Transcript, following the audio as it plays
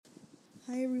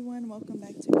Hi everyone, welcome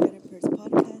back to Credit Purse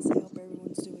Podcast. I hope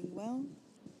everyone's doing well.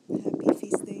 Happy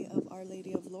feast day of Our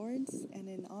Lady of Lourdes, and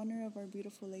in honor of our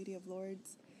beautiful Lady of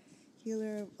Lourdes,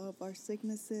 healer of our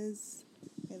sicknesses,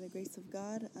 by the grace of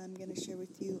God, I'm going to share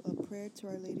with you a prayer to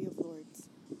Our Lady of Lourdes.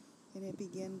 And it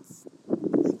begins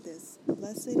like this.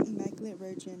 Blessed Immaculate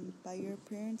Virgin, by your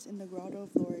appearance in the Grotto of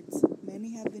Lourdes,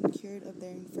 many have been cured of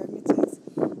their infirmities,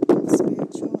 both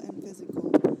spiritual and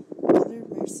physical. Mother of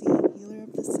mercy, healer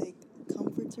of the sick,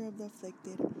 comforter of the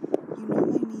afflicted, you know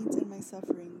my needs and my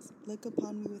sufferings. Look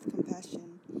upon me with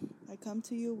compassion. I come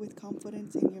to you with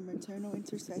confidence in your maternal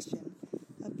intercession.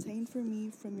 Obtain for me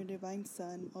from your divine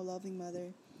Son, O loving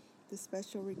Mother, the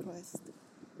special request.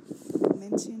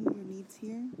 Mention your needs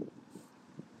here.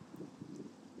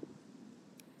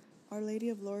 Our Lady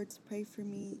of Lourdes, pray for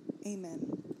me.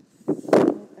 Amen. I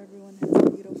hope everyone has a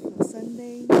beautiful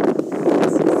Sunday.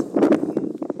 Blessings for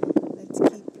you. Let's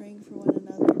keep praying for one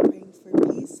another, praying for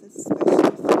peace,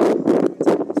 especially for all areas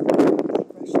like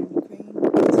Russia and Ukraine,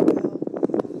 Israel,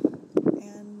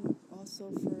 and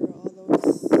also for all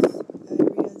those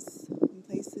areas and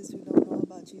places who don't know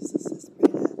about Jesus. Let's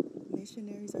pray that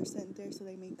missionaries are sent there so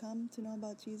they may come to know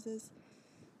about Jesus.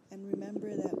 And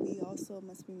remember that we also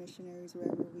must be missionaries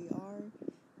wherever we are,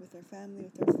 with our family,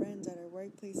 with our friends, at our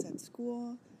workplace, at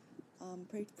school.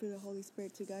 Pray for the Holy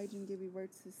Spirit to guide you and give you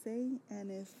words to say.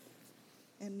 And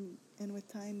with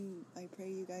time, I pray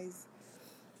you guys,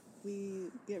 we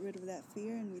get rid of that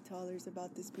fear and we tell others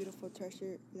about this beautiful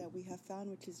treasure that we have found,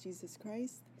 which is Jesus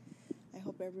Christ. I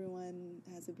hope everyone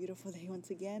has a beautiful day once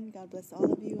again. God bless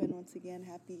all of you. And once again,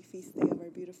 happy feast day of our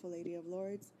beautiful Lady of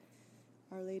Lourdes.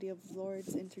 Our Lady of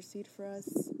Lourdes, intercede for us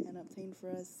and obtain for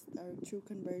us our true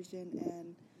conversion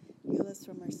and heal us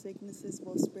from our sicknesses,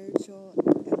 both spiritual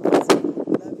and physical.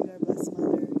 We love you, our blessed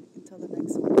Mother. Until the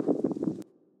next one.